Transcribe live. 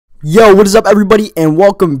Yo, what is up everybody, and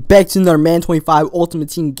welcome back to another Madden 25 Ultimate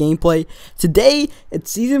Team gameplay. Today,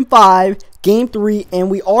 it's Season 5, Game 3,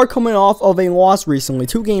 and we are coming off of a loss recently,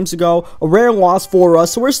 2 games ago, a rare loss for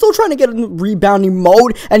us, so we're still trying to get in rebounding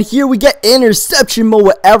mode, and here we get interception mode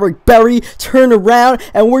with Eric Berry, turn around,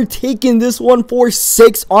 and we're taking this one for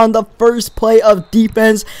 6 on the first play of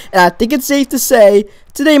defense, and I think it's safe to say,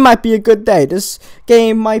 today might be a good day. This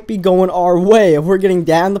game might be going our way. If we're getting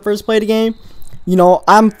down the first play of the game, you know,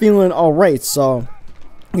 I'm feeling alright. So,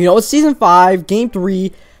 you know, it's Season 5, Game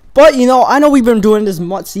 3. But, you know, I know we've been doing this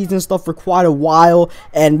MUT season stuff for quite a while.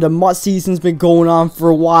 And the MUT season's been going on for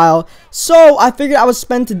a while. So, I figured I would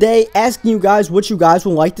spend today asking you guys what you guys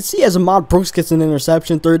would like to see as Ahmad Brooks gets an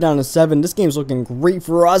interception, 3rd down and 7. This game's looking great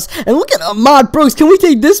for us. And look at Ahmad Brooks. Can we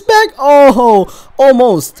take this back? Oh,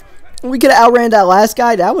 almost. We could have outran that last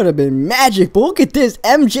guy. That would have been magic. But look at this.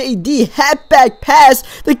 MJD hatback pass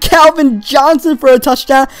to Calvin Johnson for a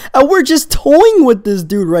touchdown. And we're just toying with this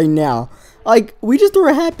dude right now. Like, we just threw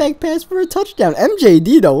a hatback pass for a touchdown.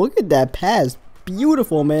 MJD, though. Look at that pass.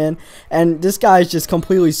 Beautiful, man. And this guy's just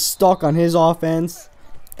completely stuck on his offense.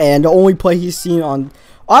 And the only play he's seen on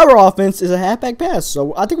our offense is a hatback pass.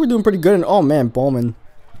 So, I think we're doing pretty good. And, oh, man, Bowman.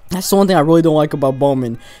 That's the one thing I really don't like about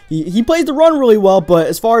Bowman. He plays the run really well, but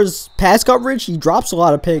as far as pass coverage, he drops a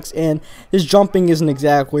lot of picks, and his jumping isn't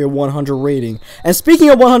exactly a 100 rating. And speaking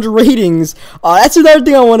of 100 ratings, that's another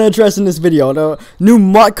thing I want to address in this video. The new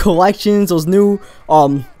MUT collections, those new,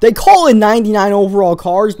 they call it 99 overall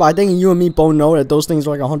cards, but I think you and me both know that those things are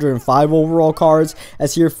like 105 overall cards.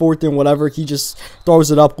 As here, 4th and whatever, he just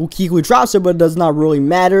throws it up. Lukiku drops it, but it does not really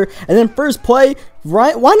matter. And then first play,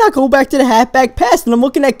 right? Why not go back to the halfback pass? And I'm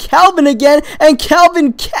looking at Calvin again, and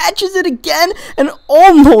Calvin catches it again and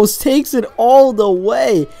almost takes it all the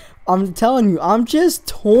way. I'm telling you, I'm just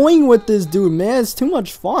toying with this dude, man. It's too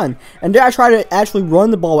much fun. And then I try to actually run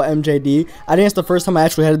the ball with MJD. I think it's the first time I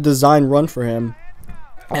actually had a design run for him.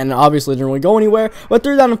 And obviously it didn't really go anywhere. But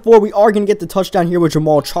 3rd down and 4, we are going to get the touchdown here with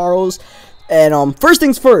Jamaal Charles. And first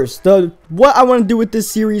things first, what I want to do with this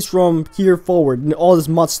series from here forward, and all this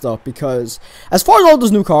MUT stuff, because as far as all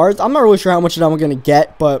those new cards, I'm not really sure how much of them I'm going to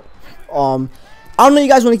get, but I don't know, you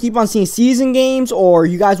guys want to keep on seeing season games, or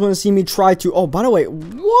you guys want to see me try to, oh, by the way,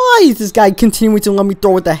 why is this guy continuing to let me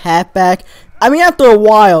throw with the halfback? I mean, after a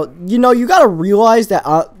while, you know, you got to realize that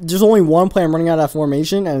there's only one play I'm running out of that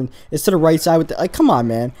formation, and it's to the right side with the, like, come on,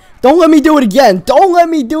 man. Don't let me do it again. Don't let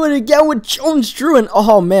me do it again with Jones-Drew. And,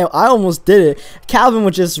 oh, man, I almost did it. Calvin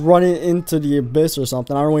was just running into the abyss or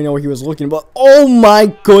something. I don't really know where he was looking, but, oh,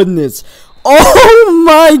 my goodness. Oh,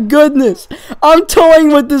 my goodness. I'm toying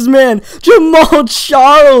with this man. Jamaal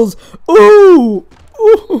Charles. Ooh.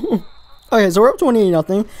 Ooh. Okay, so we're up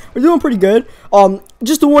 28-0. We're doing pretty good.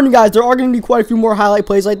 Just to warn you guys, there are going to be quite a few more highlight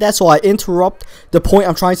plays like that, so I interrupt the point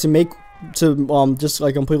I'm trying to make to just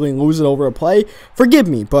like completely lose it over a play. Forgive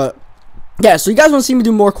me, but yeah, so you guys want to see me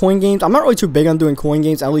do more coin games. I'm not really too big on doing coin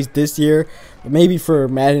games, at least this year. Maybe for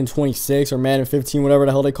Madden 26 or Madden 15, whatever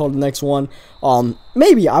the hell they call the next one.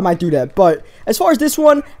 Maybe I might do that. But as far as this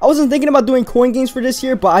one, I wasn't thinking about doing coin games for this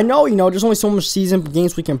year. But I know, you know, there's only so much season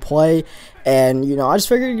games we can play. And, you know, I just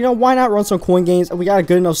figured, you know, why not run some coin games? We got a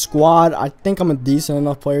good enough squad. I think I'm a decent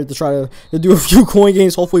enough player to try to do a few coin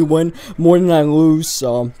games. Hopefully win more than I lose.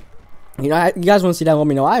 So, you know, you guys want to see that, let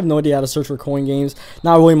me know. I have no idea how to search for coin games.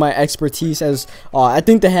 Not really my expertise, as I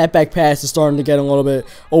think the halfback pass is starting to get a little bit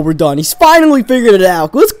overdone. He's finally figured it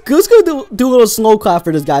out. Let's go do a little slow clap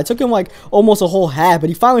for this guy. It took him like almost a whole half, but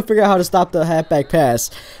he finally figured out how to stop the halfback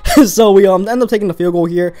pass. So we end up taking the field goal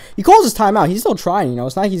here. He calls his timeout. He's still trying, you know.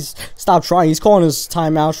 It's not like he's stopped trying. He's calling his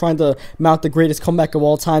timeout, trying to mount the greatest comeback of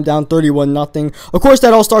all time, down 31-0. Of course,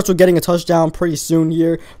 that all starts with getting a touchdown pretty soon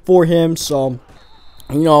here for him. So,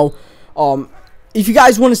 you know, if you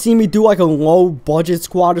guys want to see me do like a low budget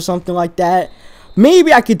squad or something like that,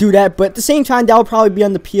 maybe I could do that, but at the same time, that will probably be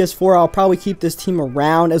on the PS4. I'll probably keep this team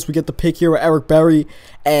around as we get the pick here with Eric Berry.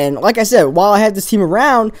 And like I said, while I have this team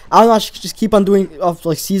around, I don't know if I should just keep on doing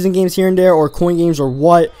like season games here and there, or coin games, or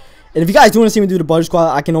what. And if you guys do want to see me do the budget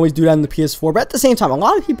squad, I can always do that on the PS4. But at the same time, a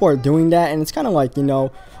lot of people are doing that, and it's kind of like, you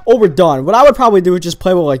know, overdone. What I would probably do is just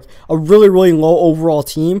play with like a really low overall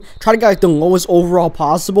team, try to get like the lowest overall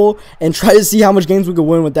possible, and try to see how much games we could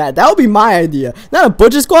win with that. That would be my idea. Not a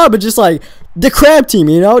budget squad, but just like the crab team,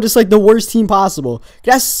 you know, just like the worst team possible.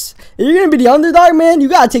 Guess if you're gonna be the underdog, man, you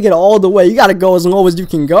gotta take it all the way. You gotta go as low as you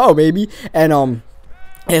can go, baby. And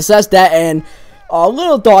yes, that's that. And a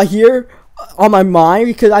little thought here on my mind,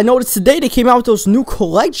 because I noticed today they came out with those new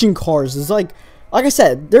collection cards. It's like I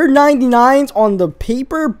said, they're 99s on the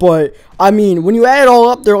paper, but I mean, when you add it all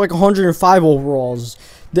up, they're like 105 overalls.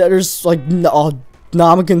 There's like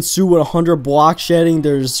Ndamukong Suh with 100 block shedding.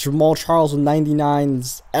 There's Jamaal Charles with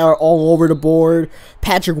 99s all over the board.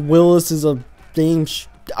 Patrick Willis is a thing.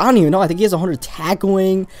 I don't even know. I think he has 100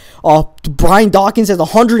 tackling. Brian Dawkins has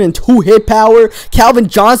 102 hit power. Calvin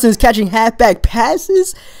Johnson is catching halfback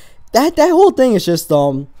passes. That whole thing is just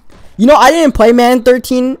I didn't play Madden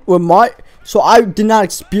 13 with Mutt, so I did not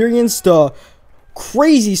experience the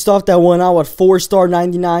crazy stuff that went on with 4-star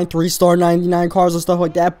 99, 3-star 99 cars and stuff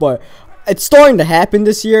like that. But it's starting to happen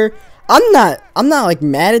this year. I'm not like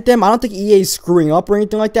mad at them. I don't think EA is screwing up or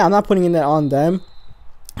anything like that. I'm not putting that on them.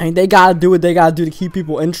 I mean, they gotta do what they gotta do to keep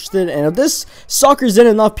people interested, and if this suckers in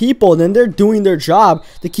enough people, then they're doing their job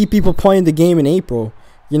to keep people playing the game in April.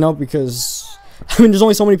 Because I mean, there's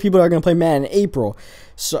only so many people that are gonna play Madden in April.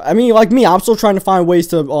 So I mean, like me, I'm still trying to find ways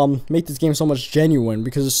to make this game so much genuine,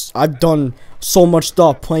 because I've done so much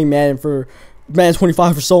stuff playing Madden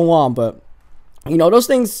 25 for so long. But those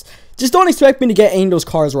things. Just don't expect me to get any of those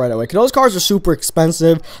cars right away, because those cars are super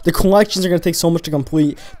expensive. The collections are going to take so much to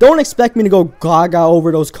complete. Don't expect me to go gaga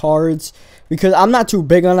over those cards, because I'm not too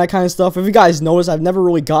big on that kind of stuff. If you guys notice, I've never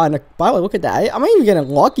really gotten by the way, look at that. I'm not even getting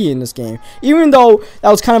lucky in this game. Even though that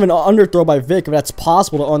was kind of an underthrow by Vic, if that's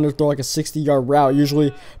possible to underthrow like a 60-yard route.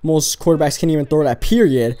 Usually, most quarterbacks can't even throw that,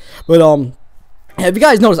 period. But, if you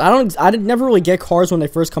guys notice, I never really get cars when they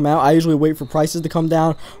first come out. I usually wait for prices to come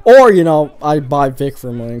down, or I buy Vic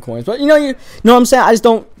for 1,000,000 coins. But you know what I'm saying. I just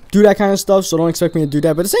don't do that kind of stuff, so don't expect me to do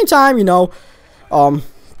that. But at the same time,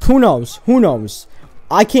 who knows? Who knows?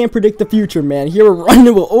 I can't predict the future, man. Here we're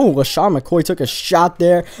running with LaShawn McCoy took a shot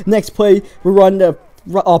there. Next play, we run the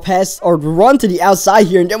pass or run to the outside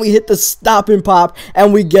here, and then we hit the stop and pop,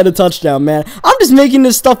 and we get a touchdown, man. I'm just making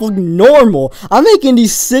this stuff look normal. I'm making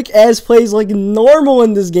these sick ass plays like normal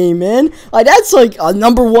in this game, man. Like, that's like a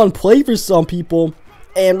 #1 play for some people,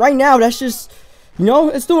 and right now that's just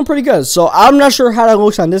it's doing pretty good. So I'm not sure how that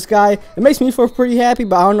looks on this guy. It makes me feel pretty happy,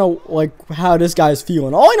 but I don't know like how this guy's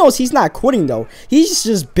feeling. All I know is he's not quitting though. He's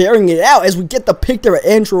just bearing it out as we get the pick there at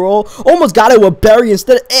Antro roll. Almost got it with Barry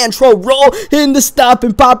instead of Antro roll. Hitting the stop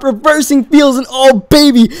and pop, reversing fields, and oh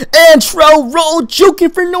baby, Antro roll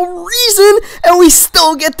juking for no reason, and we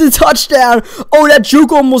still get the touchdown. Oh, that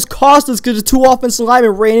juke almost cost us because the two offensive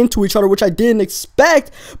linemen ran into each other, which I didn't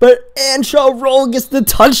expect. But Antro roll gets the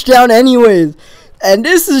touchdown anyways. And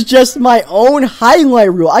this is just my own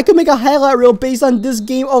highlight reel. I could make a highlight reel based on this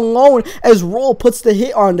game alone as Roll puts the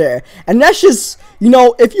hit on there. And that's just,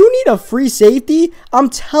 if you need a free safety,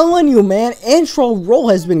 I'm telling you, man, Antro Roll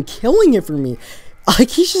has been killing it for me.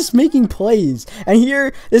 Like, he's just making plays. And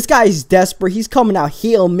here, this guy is desperate. He's coming out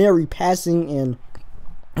Hail Mary passing, and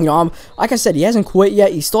like I said, he hasn't quit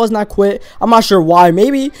yet. He still has not quit. I'm not sure why.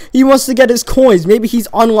 Maybe he wants to get his coins. Maybe he's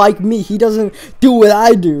unlike me. He doesn't do what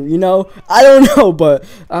I do, I don't know, but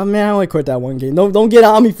man, I only quit that one game. Don't get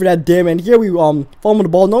on me for that, damn. And here we fumble the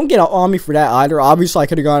ball. Don't get on me for that either. Obviously, I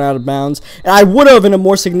could have gone out of bounds, and I would have in a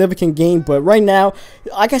more significant game. But right now,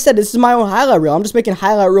 like I said, this is my own highlight reel. I'm just making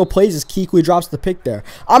highlight reel plays as Kuechly drops the pick there.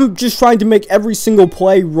 I'm just trying to make every single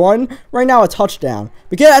play run right now a touchdown,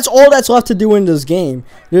 because that's all that's left to do in this game.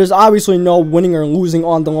 There's obviously no winning or losing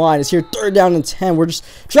on the line. It's here 3rd down and 10. We're just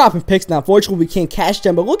dropping picks now. Fortunately, we can't catch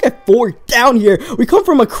them. But look at 4th down here. We come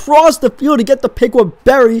from across the field to get the pick with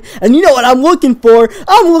Berry. And you know what I'm looking for?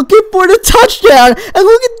 I'm looking for the touchdown. And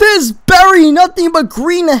look at this. Berry, nothing but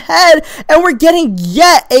green ahead. And we're getting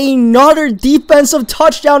yet another defensive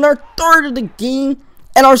touchdown. Our 3rd of the game.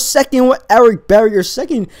 And our 2nd with Eric Berry. Our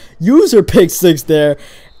 2nd user pick 6 there.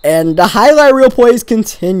 And the highlight reel plays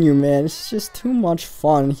continue, man. It's just too much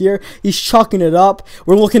fun. Here, he's chucking it up.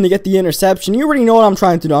 We're looking to get the interception. You already know what I'm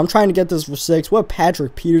trying to do. I'm trying to get this for 6 with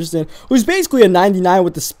Patrick Peterson, who's basically a 99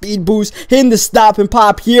 with the speed boost, hitting the stop and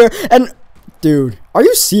pop here. And, dude, are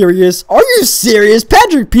you serious? Are you serious?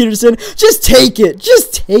 Patrick Peterson, just take it.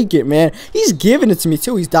 Just take it, man. He's giving it to me,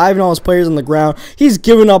 too. He's diving all his players on the ground. He's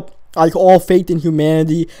giving up like all faith in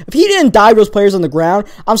humanity. If he didn't dive those players on the ground,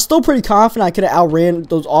 I'm still pretty confident I could have outran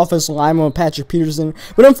those offensive linemen with Patrick Peterson.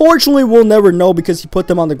 But unfortunately, we'll never know because he put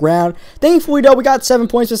them on the ground. Thankfully, though, we got 7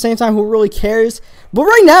 points at the same time. Who really cares? But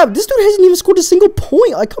right now, this dude hasn't even scored a single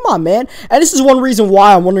point. Like, come on, man. And this is one reason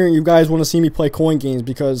why I'm wondering if you guys want to see me play coin games,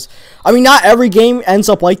 because, I mean, not every game ends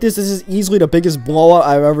up like this. This is easily the biggest blowout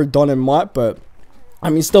I've ever done in Mutt, but I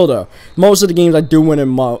mean, still though, most of the games I do win in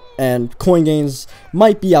Mutt, and coin games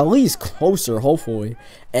might be at least closer, hopefully.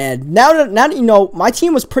 And now that my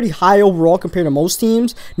team was pretty high overall compared to most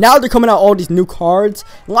teams. Now they're coming out all these new cards.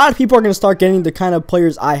 A lot of people are going to start getting the kind of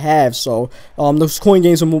players I have. So those coin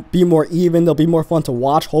games will be more even. They'll be more fun to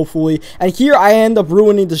watch, hopefully. And here I end up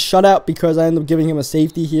ruining the shutout because I end up giving him a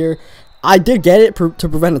safety here. I did get it to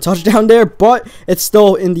prevent a touchdown there, but it's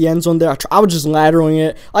still in the end zone there. I was just lateraling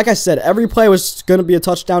it. Like I said, every play was going to be a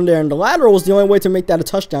touchdown there, and the lateral was the only way to make that a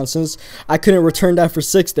touchdown since I couldn't return that for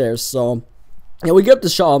 6 there. So yeah, we get the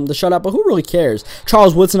shutout, but who really cares?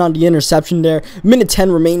 Charles Woodson on the interception there. Minute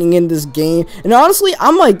 10 remaining in this game. And honestly,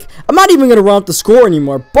 I'm not even going to run up the score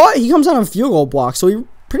anymore. But he comes out on a field goal block, so he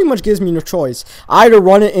pretty much gives me no choice. I either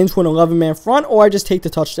run it into an 11-man front, or I just take the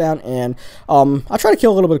touchdown, and I try to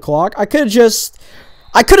kill a little bit of clock. I could have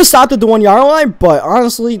stopped at the 1-yard line, but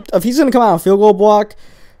honestly, if he's going to come out on a field goal block,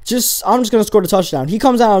 I'm just going to score the touchdown. He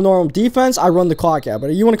comes out on normal defense, I run the clock out. But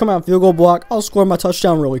if you want to come out on field goal block, I'll score my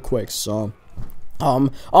touchdown really quick. So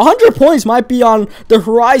 100 points might be on the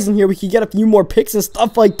horizon here. We could get a few more picks and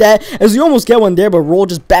stuff like that, as we almost get one there, but Roll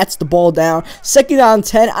just bats the ball down. 2nd down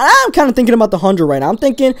 10. I'm kind of thinking about the 100 right now. I'm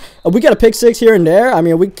thinking we got a pick 6 here and there. I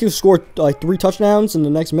mean, we could score like 3 touchdowns in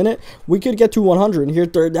the next minute. We could get to 100. And here,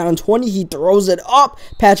 3rd down and 20. He throws it up.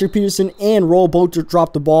 Patrick Peterson and Roll both just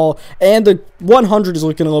dropped the ball, and the 100 is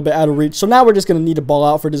looking a little bit out of reach. So now we're just going to need a ball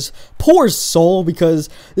out for this poor soul, because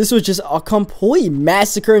this was just a complete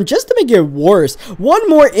massacre. And just to make it worse, one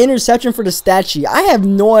more interception for the stat sheet. I have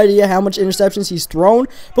no idea how much interceptions he's thrown,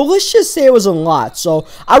 but let's just say it was a lot. So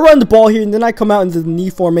I run the ball here, and then I come out into the knee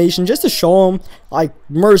formation just to show him, like,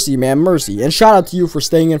 mercy, man, mercy. And shout out to you for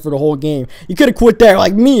staying in for the whole game. You could have quit there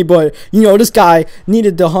like me, but, you know, this guy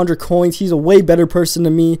needed the 100 coins. He's a way better person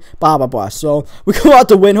than me, blah, blah, blah. So we come out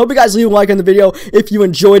to win. Hope you guys leave a like on the video if you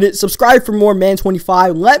enjoyed it. Subscribe for more Man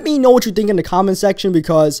 25. Let me know what you think in the comment section,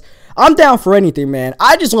 because I'm down for anything, man.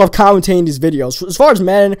 I just love commentating these videos. As far as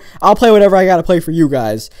Madden, I'll play whatever I gotta play for you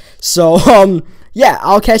guys. So, yeah,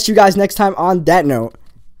 I'll catch you guys next time on that note.